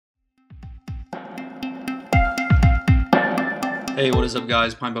Hey, what is up,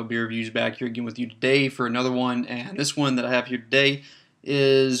 guys? Pinebelt Beer Reviews back here again with you today for another one, and this one that I have here today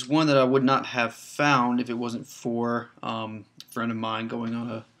is one that I would not have found if it wasn't for a friend of mine going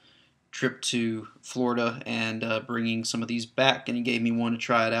on a trip to Florida and bringing some of these back, and he gave me one to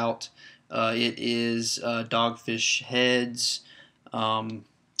try it out. It is Dogfish Heads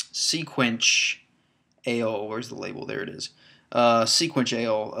SeaQuench Ale. Where's the label? There it is. SeaQuench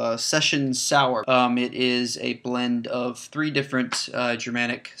Ale, Session Sour. It is a blend of three different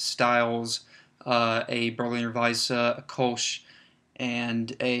Germanic styles, a Berliner Weisse, a Kolsch,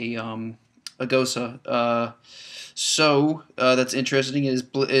 and a Gosa. That's interesting. It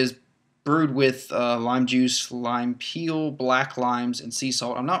is brewed with lime juice, lime peel, black limes, and sea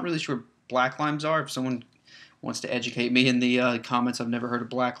salt. I'm not really sure what black limes are. If someone wants to educate me in the comments, I've never heard of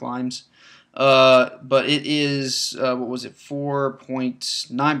black limes. But it is, what was it, 4.9%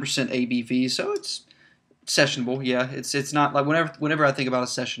 ABV, so it's sessionable. Yeah, it's not like whenever I think about a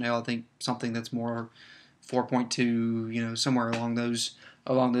session ale, I think something that's more 4.2, somewhere along those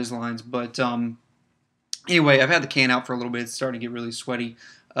lines. But anyway, I've had the can out for a little bit. It's starting to get really sweaty.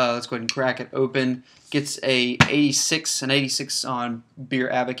 Let's go ahead and crack it open. Gets an 86 on Beer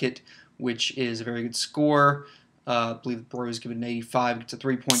Advocate, which is a very good score. I believe the brewer's given an 85. Gets a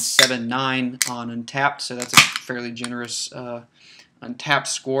 3.79 on Untapped, so that's a fairly generous Untapped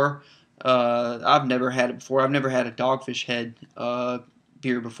score. I've never had it before. I've never had a Dogfish Head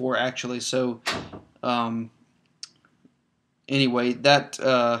beer before, actually. So anyway,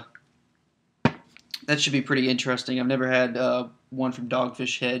 that should be pretty interesting. I've never had one from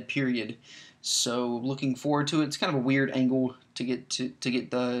Dogfish Head, period. So looking forward to it. It's kind of a weird angle to get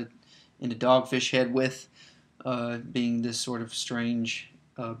into Dogfish Head with. Being this sort of strange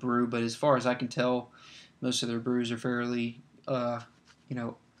brew, but as far as I can tell, most of their brews are fairly,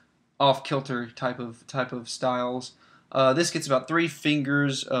 off-kilter type of styles. This gets about 3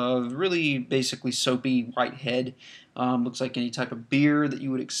 fingers of really basically soapy white head. Looks like any type of beer that you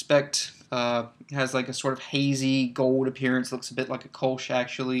would expect. Has like a sort of hazy gold appearance. Looks a bit like a Kolsch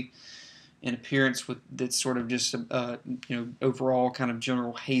actually, in appearance, with that's sort of just overall kind of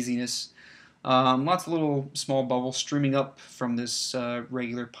general haziness. Lots of little small bubbles streaming up from this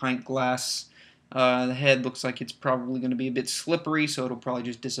regular pint glass. The head looks like it's probably going to be a bit slippery, so it'll probably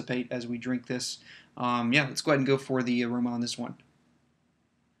just dissipate as we drink this. Yeah, let's go ahead and go for the aroma on this one.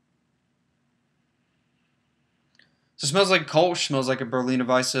 So it smells like a Kolsch, smells like a Berliner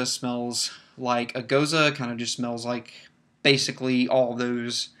Weisse, smells like a Goza, kind of just smells like basically all of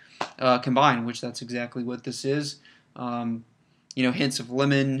those combined, which that's exactly what this is. Hints of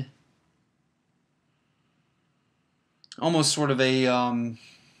lemon, almost sort of a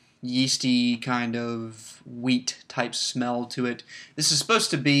yeasty kind of wheat type smell to it. This is supposed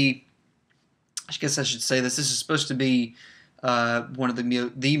to be, I guess I should say this. This is supposed to be one of the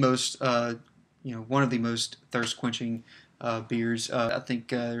most thirst quenching beers. I think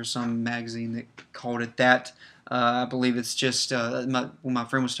there's some magazine that called it that. I believe it's just when my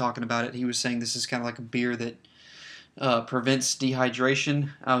friend was talking about it, he was saying this is kind of like a beer that prevents dehydration.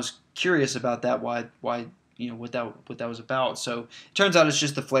 I was curious about that. Why what that was about. So it turns out it's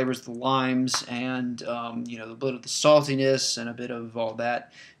just the flavors of the limes and a bit of the saltiness and a bit of all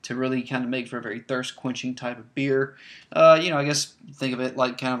that to really kind of make for a very thirst quenching type of beer. I guess think of it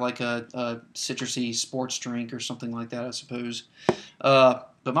like kind of like a citrusy sports drink or something like that, I suppose.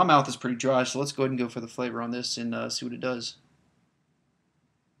 But my mouth is pretty dry, so let's go ahead and go for the flavor on this and see what it does.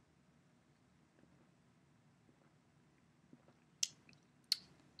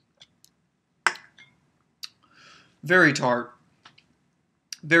 Very tart,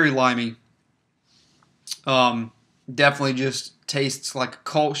 very limey. Definitely just tastes like a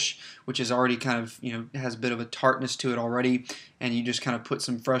Kolsch, which is already kind of, has a bit of a tartness to it already, and you just kind of put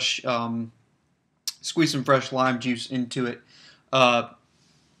some fresh, squeeze some fresh lime juice into it. I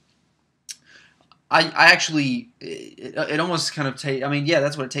actually, it almost kind of tastes, I mean, yeah,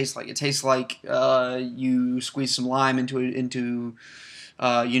 that's what it tastes like. It tastes like you squeeze some lime into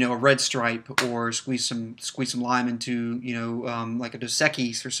a Red Stripe, or squeeze some lime into, like a Dos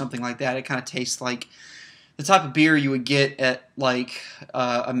Equis or something like that. It kind of tastes like the type of beer you would get at like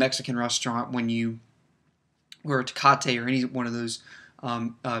a Mexican restaurant or a Tecate or any one of those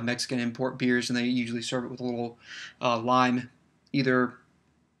Mexican import beers, and they usually serve it with a little lime, either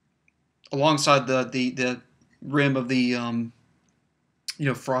alongside the rim of the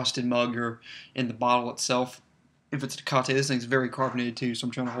frosted mug or in the bottle itself. If it's a Tecate, this thing's very carbonated too, so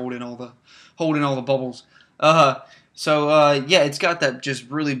I'm trying to hold in all the bubbles. Yeah, it's got that just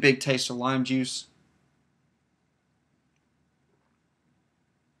really big taste of lime juice.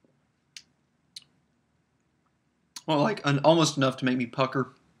 well, like almost enough to make me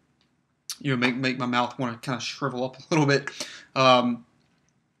pucker. You know, make my mouth want to kind of shrivel up a little bit.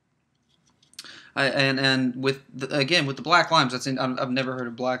 And with again with the black limes, I've never heard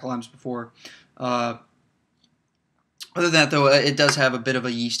of black limes before. Other than that, though, it does have a bit of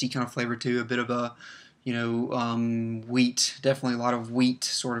a yeasty kind of flavor too, a bit of a, you know, wheat, definitely a lot of wheat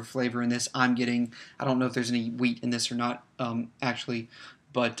sort of flavor in this. I'm getting, I don't know if there's any wheat in this or not, actually,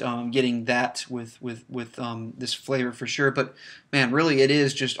 but getting that with this flavor for sure. But man, really, it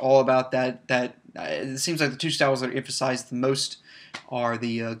is just all about that. It seems like the two styles that are emphasized the most are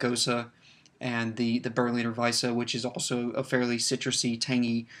the Gose and the Berliner Weisse, which is also a fairly citrusy,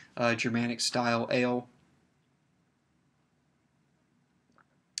 tangy Germanic style ale.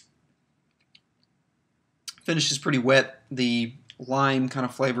 Finish is pretty wet. The lime kind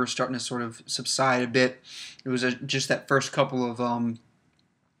of flavor is starting to sort of subside a bit. It was just that first couple of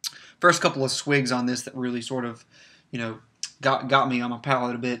swigs on this that really sort of, you know, got me on my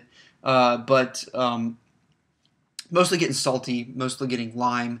palate a bit. But mostly getting salty, mostly getting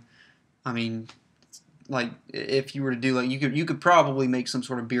lime. I mean, like if you were to do like you could probably make some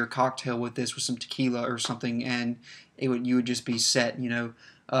sort of beer cocktail with this with some tequila or something, and you would just be set. You know,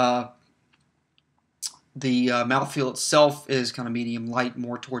 the mouthfeel itself is kind of medium light,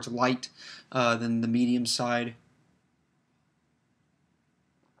 more towards light than the medium side.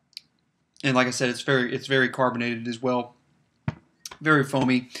 And like I said, it's very carbonated as well, very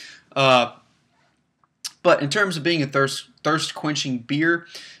foamy. But in terms of being a thirst quenching beer,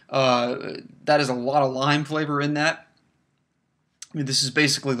 that is a lot of lime flavor in that. I mean, this is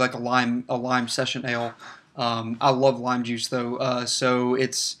basically like a lime session ale. I love lime juice though, so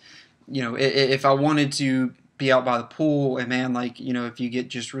it's, you know, if I wanted to be out by the pool, and man, like, you know, if you get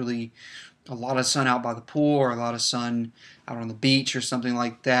just really a lot of sun out by the pool or a lot of sun out on the beach or something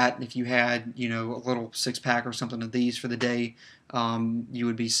like that, if you had, you know, a little 6-pack or something of these for the day, you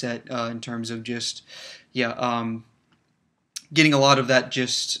would be set in terms of just, yeah, getting a lot of that,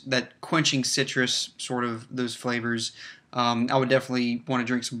 just that quenching citrus, sort of those flavors. I would definitely want to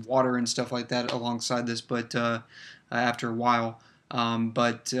drink some water and stuff like that alongside this, but after a while.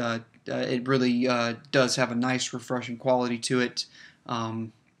 It really does have a nice, refreshing quality to it.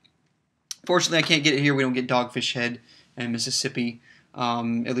 Fortunately, I can't get it here. We don't get Dogfish Head in Mississippi,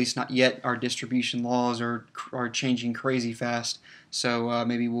 at least not yet. Our distribution laws are changing crazy fast, so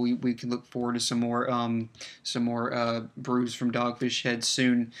maybe we can look forward to some more brews from Dogfish Head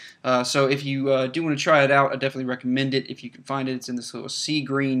soon. So if you do want to try it out, I definitely recommend it. If you can find it, it's in this little sea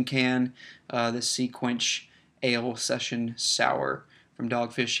green can, the SeaQuench Ale Session Sour from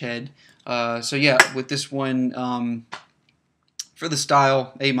Dogfish Head. So yeah, with this one, for the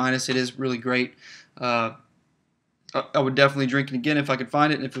style, A-. It is really great. I would definitely drink it again if I could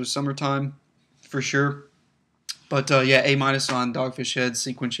find it, and if it was summertime, for sure. But yeah, A- on Dogfish Head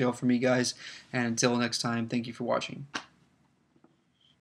SeaQuench Ale for me, guys. And until next time, thank you for watching.